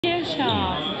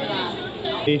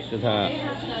Thà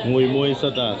mùi muối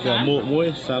rất là của mũ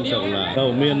muối sam sạc là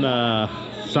đầu miên là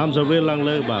sam sạc viên lăng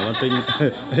lơ bảo tinh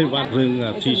hay vắt rừng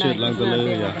t-shirt lăng tơ lơ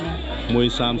vậy muối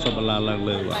sam sạc là lăng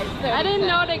lơ vậy. I didn't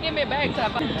know they gave me bags.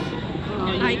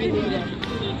 I can do that.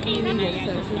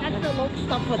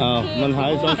 Mình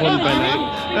hãy xong phân phải này.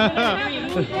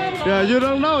 Yeah, you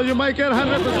don't know, you might get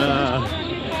 100%.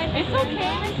 It's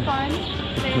okay, it's fun.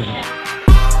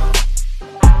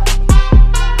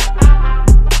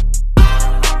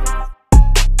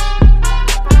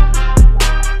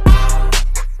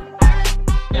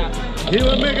 He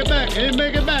will make it back. He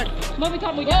make it back.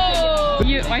 Whoa!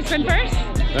 You, my spin first?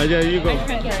 Yeah, you go.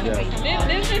 Yeah.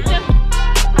 This is just.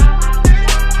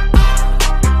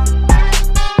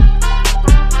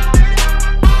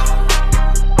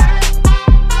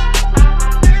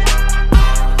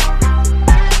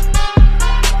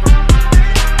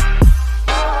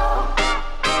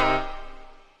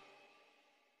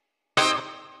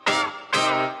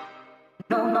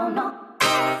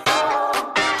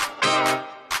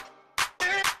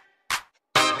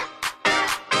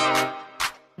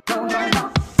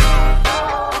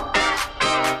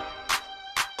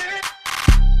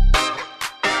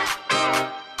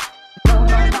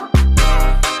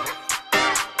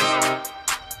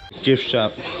 Gift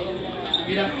shop. This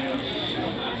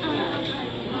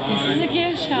is a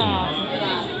gift shop.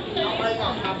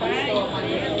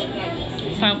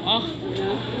 Some off.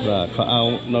 Vàเขาเอา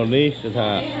โน่นนี่คือถ้า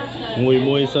มวย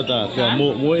มุ้ยสตาคือหมู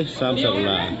มุ้ยสามสักล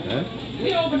า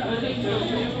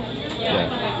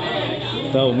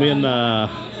เต่าเมียน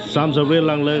สามสักเรียน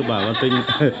ลังเลิกบ่าวันติง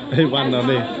ให้วันนั้น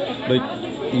นี่เลย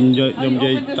ยม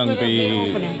ยัยตั้งปี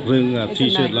เรื่อง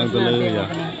t-shirtลังตะเลย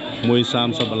มวยสาม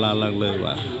สักลาลังเลิก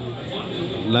ว่า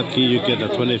lucky you get a $25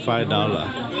 30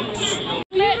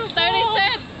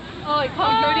 cents. Oh, it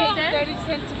costs 30 cents? 30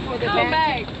 cents for the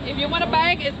bag. If you want a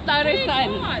bag, it's 30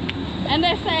 cents. And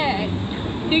they said,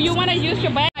 do you want to use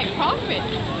your bag? Profit.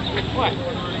 What?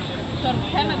 From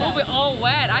Canada. Oh, we're all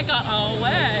wet. I got all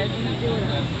wet.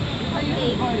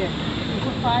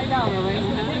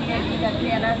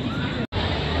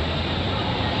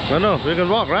 No, we can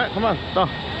walk, right? Come on, come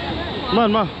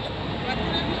on.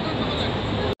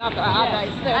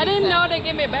 I didn't know they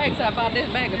gave me bags. So I bought this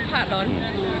bag and pot on.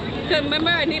 Because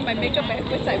remember, I need my makeup bag,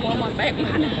 which I want one bag.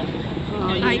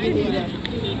 I can do that.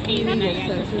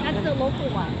 That's the local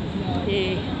one.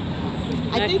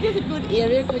 I think it's a good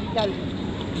area with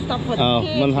stuff for the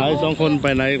kids. มันหายสองคนไป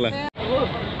ไหนอีกล่ะ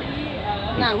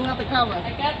Now we have to cover.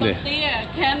 I got tortilla,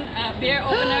 can beer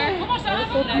opener,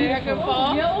 American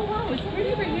Fall. Oh wow, it's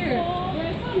pretty over here.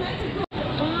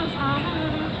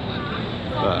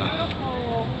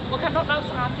 What kind of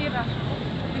outside here?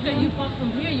 Because you bought from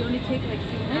here, you only take like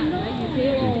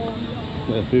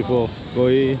 6 people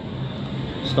going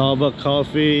Starbucks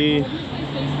coffee.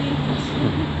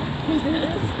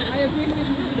 I agree with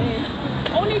you today.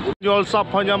 Only You all stop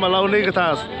พอยามาเล่านี่ก็ท่า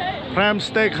Pram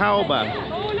Steak House บ่ะ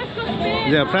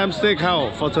Yeah, Pram Steak House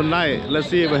for tonight. Let's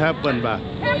see what happen บ่ะ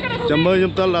จะเมื่อย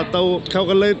มตลาดเตาเขา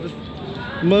ก็เลย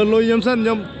เมื่อลุยยมสั้นย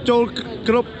มโจก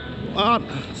รุ๊ป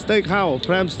Steak House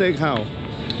Pram Steak House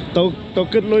เตา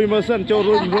ขึ้นลุยมาสั้นโจ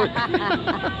รุ่ย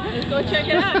Let's go check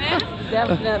it out, man.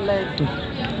 Definitely.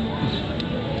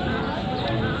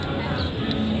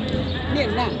 เนี่ย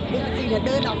นะจริงๆเ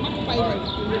ดินออกมาไปเลย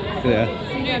Yeah.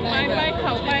 ไปเข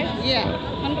าไป Yeah.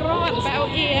 มันร้อนไปเอา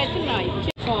เอร์ขึ้นหน่อย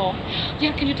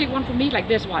Yeah, can you take one for me like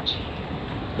this? Watch.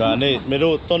 ก็นี่ไม่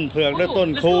รู้ต้นเผือกหรือต้น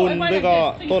คูนหรือก็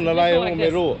ต้นอะไรไม่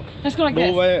รู้ Let's go like ดู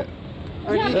this. ไว้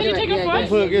Yeah, can you take it ต้น first?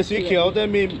 เผือกสีเขียวแต่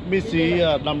มีสี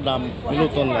ดำไม่รู้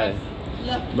ต้นอะไร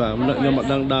แบบยังมา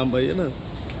ดำไปนั่น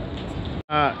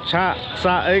ชาซ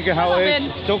าเอ้ก็เฮาเอ้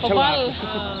จกฉลาด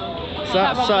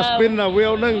ซาสปินเว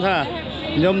ลนึงค่ะ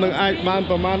ยมหนึ่งไอ้บ้าน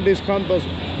ประมาณดิสคอน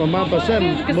ประมาณเปอร์เซ็นต์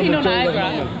มันจะ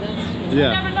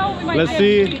Yeah, let's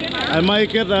see. I might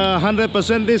get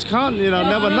 100% discount. You know,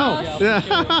 never know. Yeah.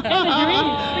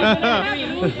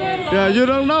 Yeah, you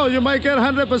don't know. You might get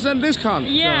 100% discount.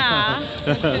 Yeah.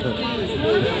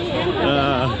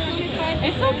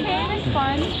 It's okay. It's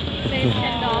fun. Save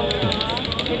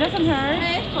 $10. It doesn't hurt.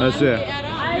 That's it.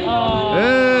 Oh.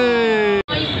 Hey.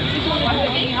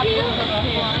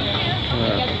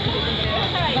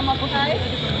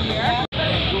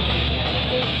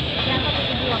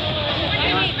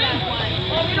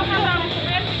 We don't have our own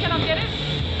friends. We cannot get it.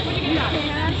 When you get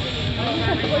that?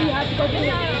 You have to go to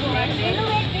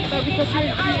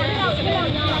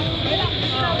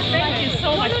Thank you so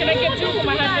much. Can I get 2 for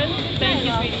my husband? Thank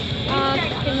you, sweetie.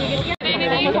 Can you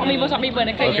get? What's up, me, but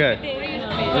Okay.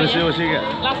 Let's see what she get.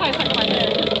 Last time,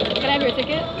 can I have your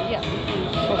ticket?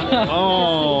 Yeah.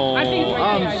 Oh,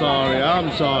 I'm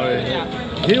sorry.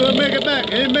 He will make it back.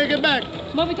 He make it back.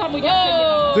 Mới bị thoát một giấc.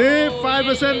 See,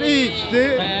 5% each.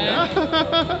 See?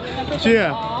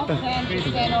 Cheer.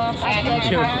 10% off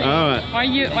after All right. Are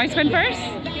you spend first?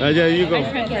 Yeah, you go. I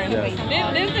spend first.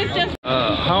 Yeah. This is just.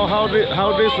 How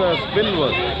this spin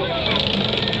work?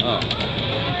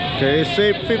 Okay,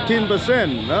 save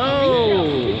 15%. No.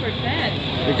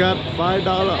 50%. You got $5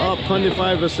 off,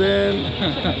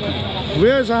 25%.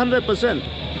 Where's 100%?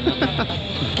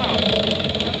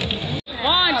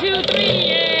 1, 2, 3,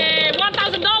 yay!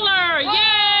 $1,000,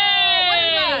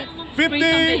 yay!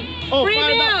 50. Oh, Free $5.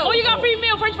 meal. Oh, you got free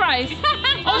meal, French fries.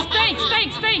 Oh, steak.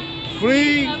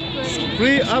 Free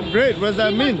upgrade. What does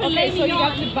that mean? Okay, so you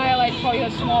have to buy like probably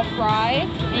a small fry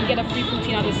and get a free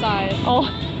poutine on the side. Oh,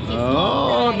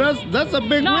 Oh, that's a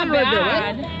big not win right there,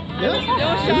 bad. right? Yeah,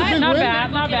 it's a big Not win.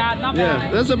 bad, not bad, not Yeah,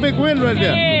 bad. that's a big win right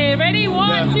there. Okay, ready? 1,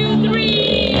 Yeah. 2,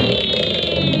 3.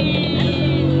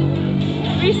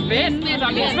 Free spin. Spin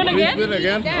again. Spin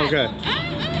again? Okay.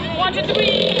 1, 2,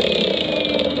 3.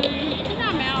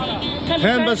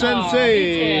 10%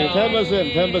 save.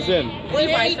 10%.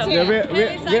 Yeah, we're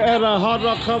at a Hard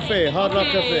Rock Cafe.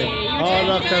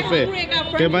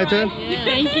 Okay, my turn?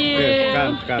 Thank you. Okay,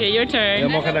 come. Okay, your turn. Yeah,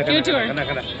 more kana. Your turn.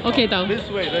 Okay, though. This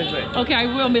way. Okay, I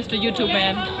will, Mr. YouTube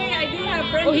man. I do have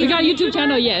friends. We got a YouTube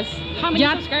channel, yes. How many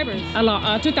Yeah. subscribers? A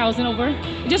lot, 2,000 over.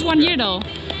 Just 1 year though.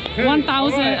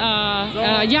 1,000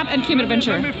 Yacht and Kim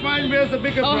Adventure. Let me find where's the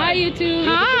biggest Oh, hi prize. YouTube.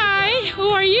 Hi, who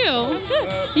are you?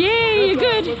 Yay, you're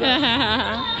good.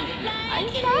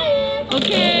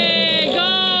 Okay,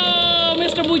 go,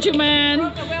 Mr. Buchu man.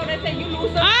 Well, they say you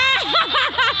lose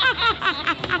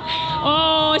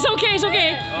Oh, it's okay.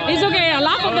 A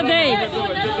laugh of the day.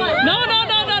 No.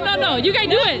 You guys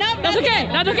do it. That's okay.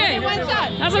 That's okay.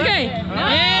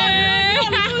 Yay.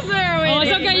 Oh,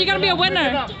 it's okay. You're gonna be a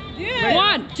winner.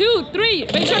 1, 2, 3.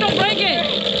 Make sure don't break it.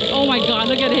 Oh my God,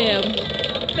 look at him.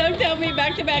 Don't tell me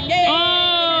back-to-back days.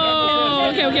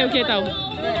 Oh, okay, though.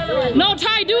 No,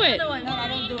 Ty, do it. No, I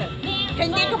don't do it.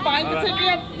 Can they combine the two?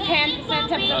 10%,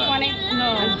 10%, 20?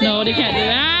 No, they can't do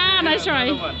it. Ah, nice try.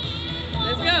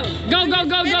 Let's go. Go.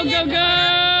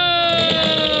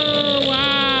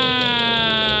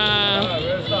 Wow.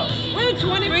 We're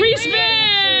 20. Free spin.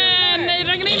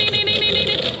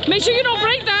 Make sure you don't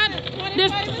break that.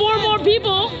 There's 4 more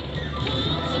people.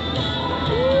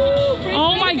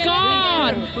 Oh my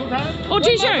God. Oh,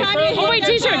 t-shirt. Oh wait,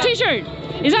 t-shirt.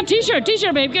 Is that t-shirt,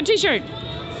 babe? Get t-shirt.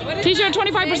 T-shirt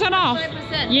 25% off.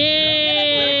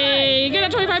 Yay! You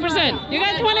get a 25%. You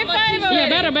got 25 already.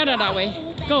 Yeah, better that way.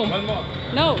 Go. One more.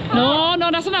 No,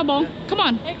 that's not bong. Come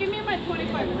on. Hey, give me my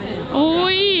 25%. Oh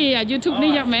yeah, YouTube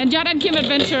ni yak man. Yacht and Kim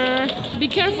Adventure. Be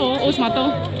careful,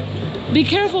 Osmato. Be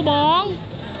careful, bong.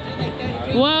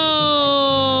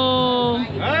 Whoa.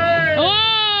 Hey! Whoa.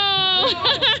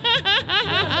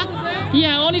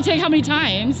 Yeah, only take how many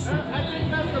times?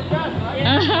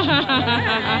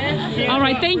 All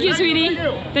right, thank you, sweetie.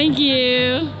 Thank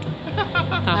you.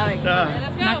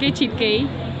 Nake chitke.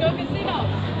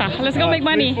 Let's go make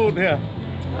money. Free food here.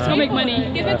 Let's go make money.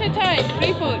 Give it to Ty.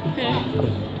 Free food.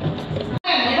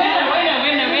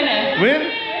 Winner. Win?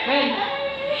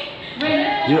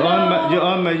 You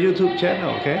on my YouTube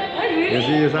channel, okay? You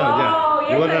see yourself,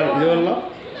 yeah. You wanna love?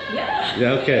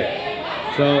 Yeah, okay.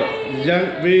 So I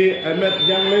met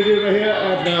young lady right here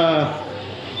at the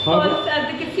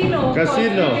At the casino.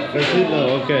 Casino,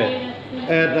 okay.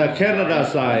 At the Canada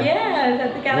side. Yes,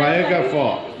 at the Niagara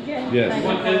Falls. Yes.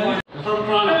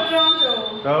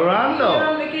 Toronto.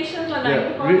 On vacation for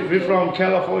Yeah, we from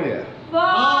California.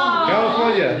 Wow.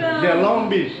 California. Yeah, Long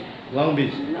Beach. Yeah, from Long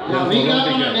Beach.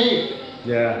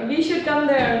 Yeah. We should come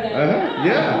there then.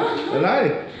 Yeah.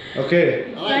 Right. Okay.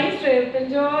 Nice trip.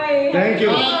 Enjoy. Thank you.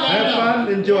 Have fun.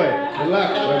 Enjoy. Good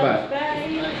luck. Bye bye.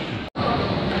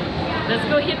 Let's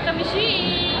go hit the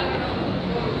machine.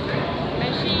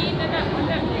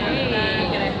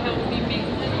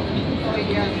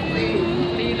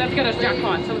 Let's get a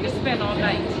jackpot so we can spend all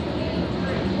night.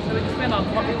 So we can spend on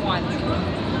what we want.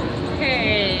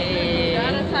 Okay.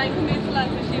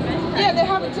 Yeah, they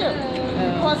have it too.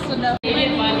 Cost enough.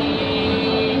 Get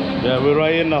money. Yeah, we're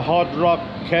right in the Hard Rock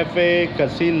Cafe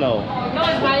Casino. No,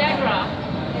 it's Niagara.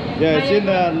 Yeah, it's in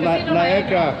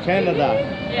Niagara, Canada.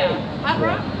 Yeah. Hard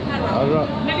Rock? Hard Rock.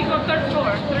 Maybe go third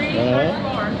floor. Third floor.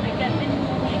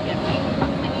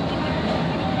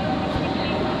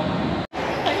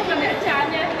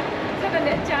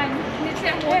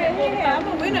 Hey, I'm a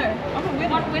winner.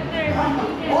 What winner?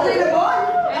 Only the one.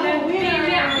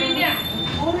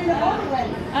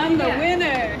 I'm the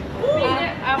winner.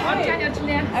 I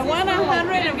won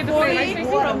 140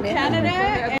 from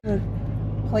Canada.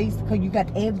 place because you got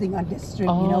everything on this strip,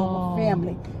 you know, Oh.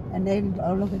 family. And then,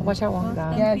 oh, look at Watch that. out on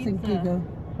that. Gas and Pizza. Kigo.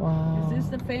 Wow. Is this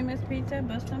the famous pizza,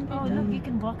 Boston pizza? Oh, look, you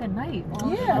can walk at night.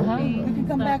 Yeah, Uh-huh. you can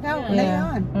come back out Yeah. later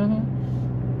on.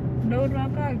 No, not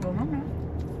that go, huh?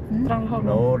 ត្រង់ហូប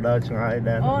no ដើរឆ្ងាយ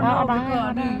ដែរ Oh, no, Ah,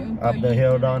 because dah. up the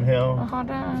hill downhill ហត់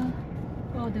ដែរ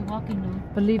Oh, they're walking now.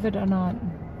 believe it or not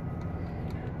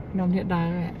ខ្ញុំនេះដើ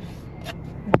រ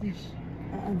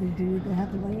They have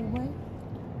to lay away.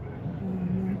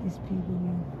 These people,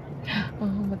 man. អូ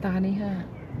មកតានេះហា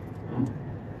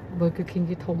Burger King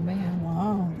គេធំមែន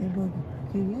Wow, they look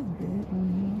King is big.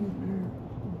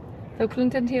 ទៅ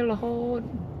Clinton Hill រហូត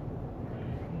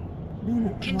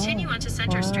Continue onto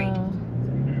Center Street.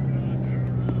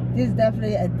 This is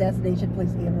definitely a destination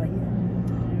place here right here.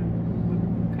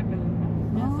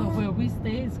 Yeah, so where we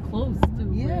stay is close to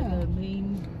Yeah. where the main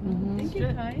Thank you.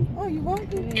 strip. Oh, you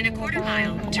walking? In a quarter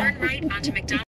mile, turn right onto McDonald.